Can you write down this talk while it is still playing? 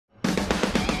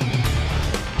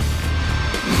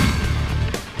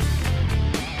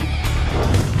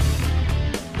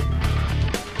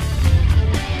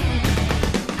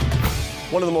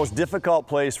One of the most difficult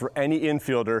plays for any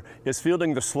infielder is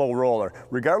fielding the slow roller.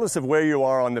 Regardless of where you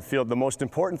are on the field, the most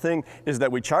important thing is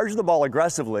that we charge the ball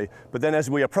aggressively, but then as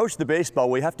we approach the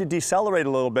baseball, we have to decelerate a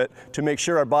little bit to make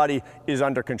sure our body is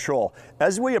under control.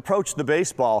 As we approach the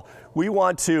baseball, we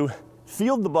want to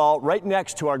field the ball right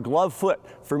next to our glove foot.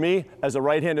 For me, as a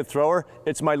right-handed thrower,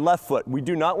 it's my left foot. We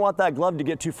do not want that glove to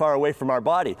get too far away from our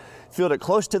body. Field it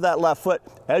close to that left foot.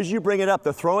 As you bring it up,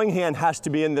 the throwing hand has to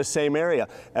be in the same area.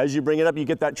 As you bring it up, you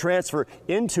get that transfer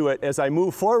into it. As I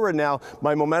move forward now,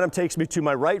 my momentum takes me to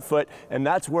my right foot, and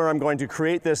that's where I'm going to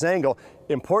create this angle.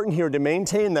 Important here to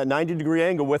maintain that 90-degree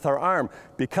angle with our arm.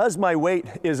 Because my weight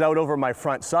is out over my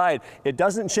front side, it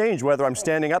doesn't change whether I'm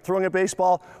standing up throwing a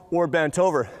baseball or bent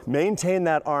over. Maintain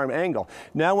that arm angle.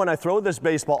 Now when I throw this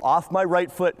baseball off my right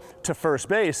foot to first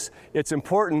base, it's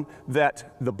important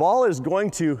that the ball is going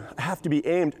to have to be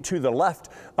aimed to the left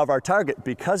of our target.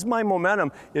 Because my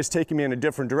momentum is taking me in a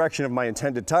different direction of my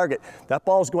intended target, that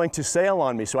ball is going to sail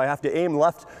on me, so I have to aim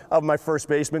left of my first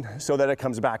baseman so that it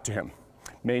comes back to him.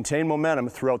 Maintain momentum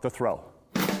throughout the throw.